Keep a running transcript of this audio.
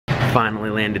Finally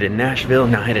landed in Nashville.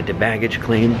 Now headed to baggage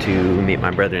claim to meet my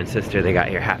brother and sister. They got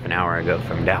here half an hour ago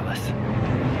from Dallas.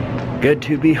 Good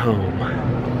to be home.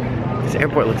 This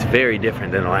airport looks very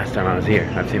different than the last time I was here.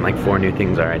 I've seen like 4 new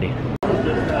things already.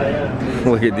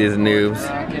 Look at these noobs.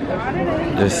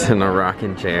 Just in the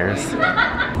rocking chairs.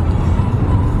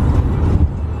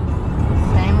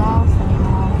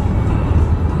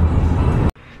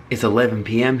 It's 11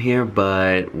 p.m. here,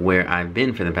 but where I've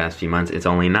been for the past few months, it's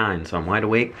only 9, so I'm wide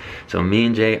awake. So me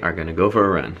and Jay are gonna go for a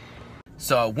run.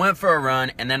 So I went for a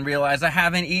run and then realized I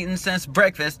haven't eaten since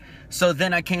breakfast, so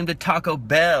then I came to Taco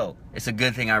Bell. It's a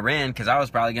good thing I ran, because I was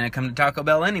probably gonna come to Taco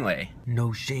Bell anyway.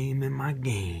 No shame in my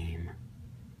game.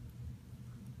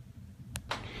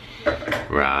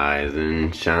 Rise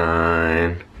and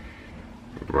shine.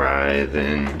 Rise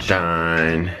and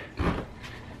shine.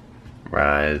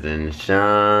 Rise and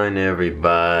shine,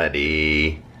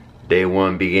 everybody. Day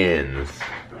 1 begins.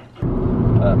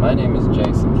 My name is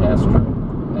Jason Castro,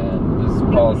 and this is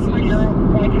policy.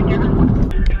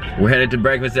 We're headed to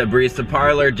breakfast at Barista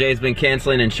Parlor. Jay's been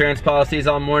canceling insurance policies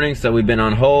all morning, so we've been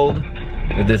on hold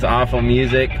with this awful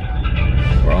music.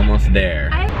 We're almost there.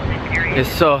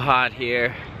 It's so hot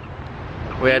here.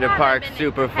 We had to park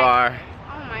super far.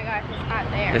 It's hot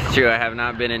there. It's true, I have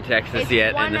not been in Texas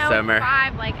yet in the summer. It's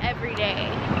 105 like every day.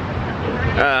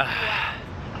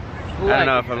 I don't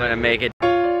know if I'm gonna make it.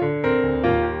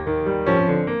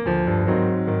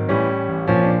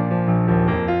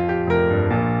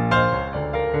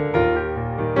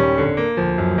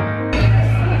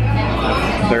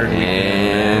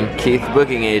 And Keith's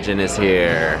booking agent is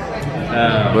here.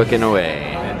 Booking away.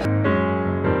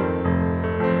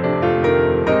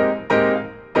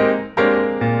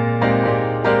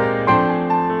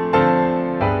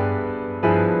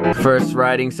 First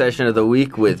riding session of the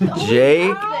week with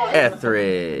Jake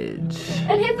Etheridge.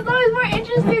 And his is always more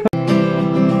interesting.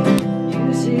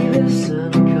 You see the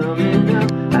sun coming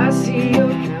up, I see your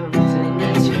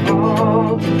countenance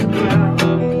fall to the ground.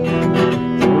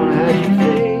 Don't hide your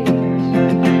face,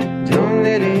 don't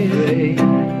let it rain.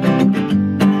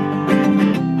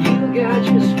 You got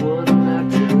just one life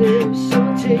to live, so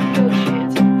take your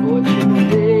chance. Fortune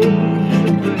days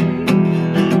to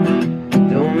play.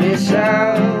 Don't miss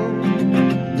out.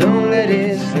 Don't let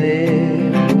it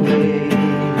slip away.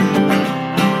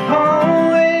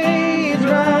 Always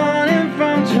running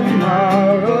from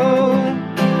tomorrow.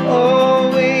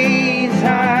 Always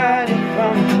hiding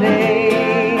from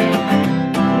today.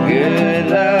 Good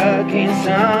luck ain't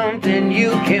something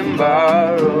you can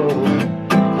borrow.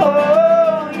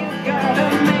 Oh, you gotta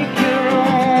make your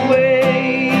own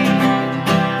way.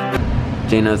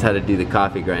 Jay knows how to do the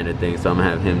coffee grinder thing, so I'm gonna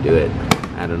have him do it.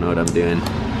 I don't know what I'm doing.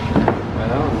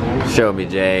 Show me,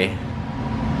 Jay.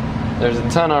 There's a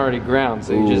ton already ground,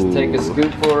 so you just take a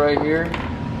scoopful right here.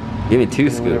 Give me 2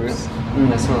 scoops.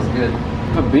 That smells good.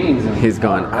 Put beans in it. He's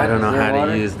going, I don't know how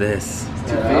to use this.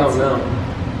 It's too fancy.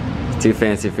 It's too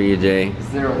fancy for you, Jay.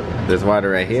 There's water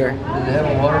right here. Does it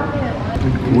have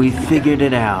water? We figured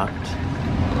it out.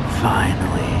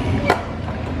 Finally.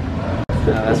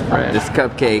 That's fresh. This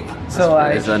cupcake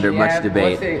is under much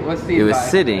debate. It was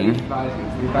sitting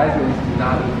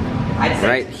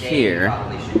right here,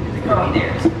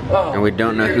 and we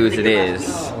don't know whose it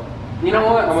is. You know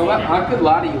what? I could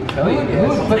lie to you and tell you. Who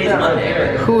would put that right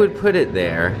there? Who would put it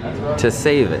there to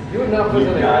save it? You would not put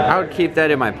it I would keep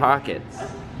that in my pocket.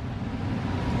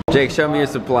 Jake, show me your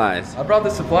supplies. I brought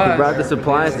the supplies. You brought the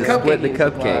supplies to split the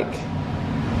cupcake.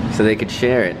 So they could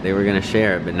share it. They were gonna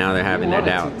share it, but now they're having their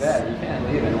doubts. You can't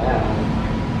leave it now.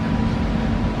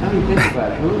 How do you think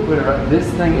about it? Who would put it right? This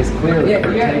thing is clearly take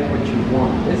what you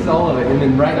want. This is all of it, and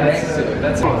then right next to it.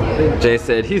 That's all. Jay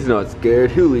said he's not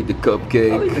scared. He'll eat the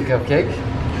cupcake. I'll eat the cupcake.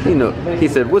 You know, he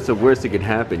said, what's the worst that could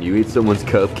happen? You eat someone's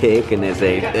cupcake and they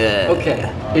say, ugh. Okay,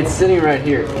 it's sitting right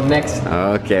here next.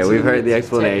 Okay, we've heard the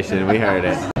explanation. We heard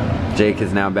it. Jake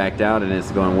has now backed out and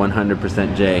it's going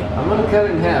 100% Jay. I'm gonna cut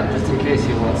it in half just in case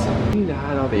you want some. You need to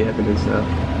hide all the evidence though.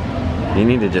 You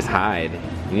need to just hide.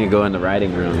 You need to go in the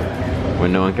writing room where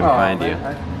no one can find you.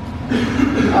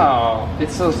 Oh,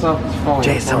 it's so soft, it's falling.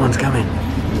 Jay, someone's coming.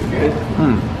 Good.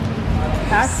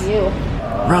 That's you.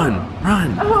 Run,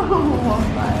 run. Oh.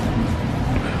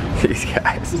 These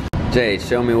guys. Jay,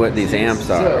 show me what these amps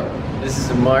are. So, this is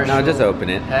a Marshall. No, just open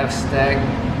it. Half stack.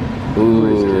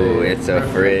 Ooh, it's a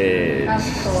fridge.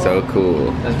 So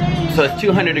cool. So it's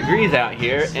 200 degrees out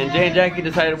here, and Jay and Jackie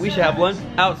decided we should have lunch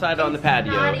outside on the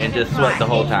patio and just sweat the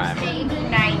whole time.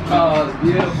 Oh, it's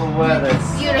beautiful weather.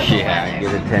 Yeah,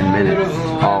 give it 10 minutes.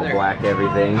 All black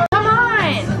everything. Come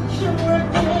on!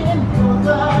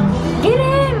 Get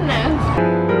in!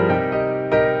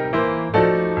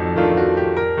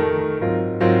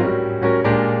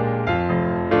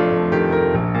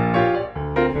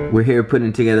 We're here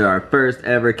putting together our first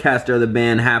ever Castro the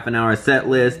Band half-an-hour set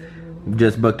list. We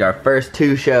just booked our first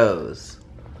 2 shows.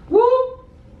 Woo!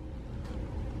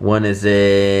 One is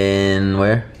in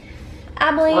where?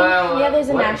 Abilene. The other's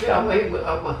in Nashville.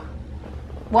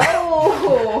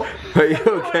 Whoa! Are you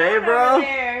okay, bro?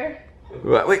 There.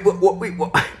 Wait,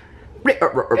 what?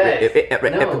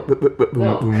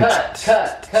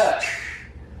 Guys, cut.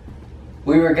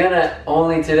 We were gonna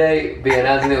only today be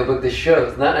announcing that we booked the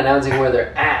shows, not announcing where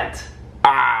they're at.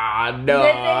 Ah, no.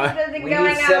 This isn't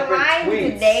going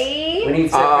online today. We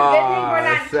need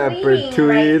separate separate tweeting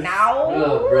tweets. right now.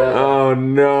 Oh, bro. Oh,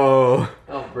 no.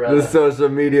 Oh, bro. The social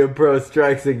media pro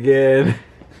strikes again.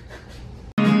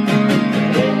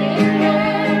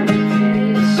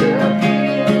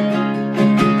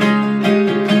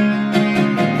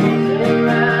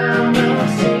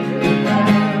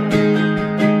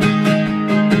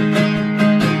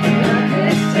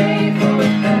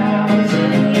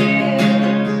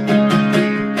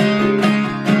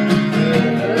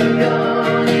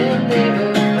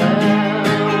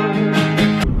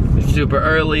 Super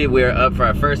early, we're up for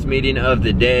our first meeting of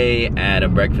the day at a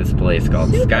breakfast place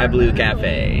called Sky Blue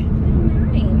Cafe.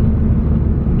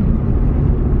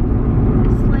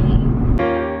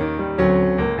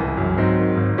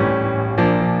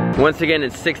 Once again,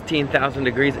 it's 16,000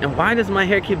 degrees, and why does my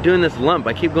hair keep doing this lump?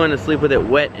 I keep going to sleep with it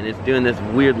wet and it's doing this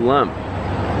weird lump.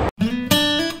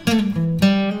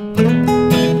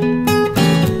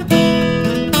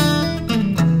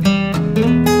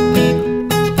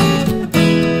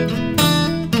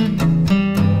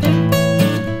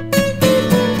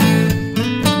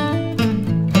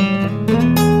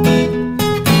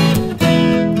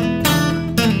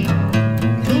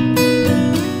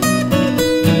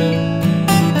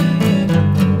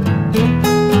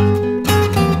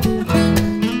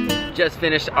 Just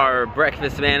finished our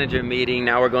breakfast manager meeting.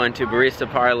 Now we're going to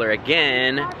Barista Parlor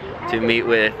again to meet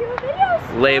with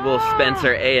label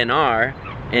Spencer A&R,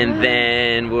 and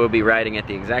then we'll be riding at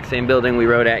the exact same building we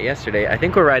rode at yesterday. I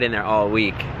think we're riding there all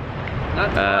week.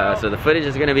 So the footage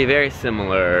is going to be very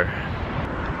similar.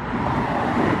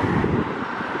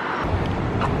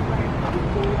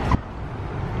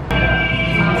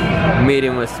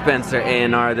 Meeting with Spencer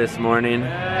A&R this morning.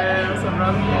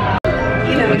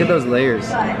 Look at those layers.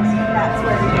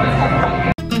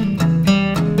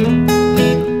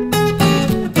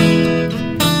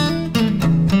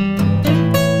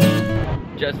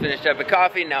 Just finished up a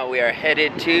coffee. Now we are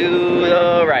headed to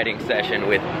the writing session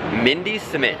with Mindy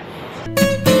Smith.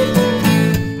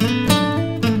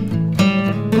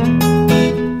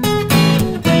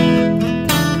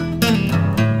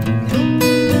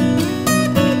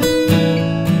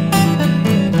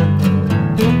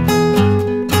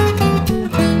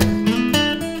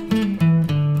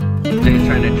 Jay's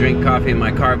trying to drink coffee in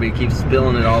my car, but he keeps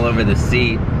spilling it all over the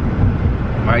seat.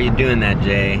 Why are you doing that,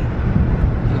 Jay?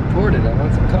 Just poured it. I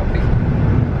want some coffee.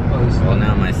 Well,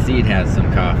 now my seat has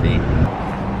some coffee.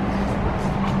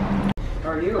 How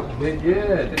are you? Good.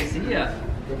 Good to see ya.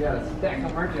 We got a stack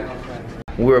of merch outside.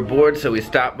 We were bored, so we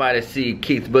stopped by to see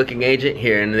Keith's booking agent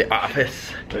here in the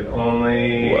office. But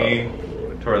only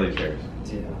twirly chairs.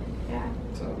 Yeah.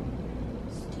 So.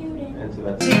 Student. And so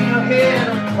that's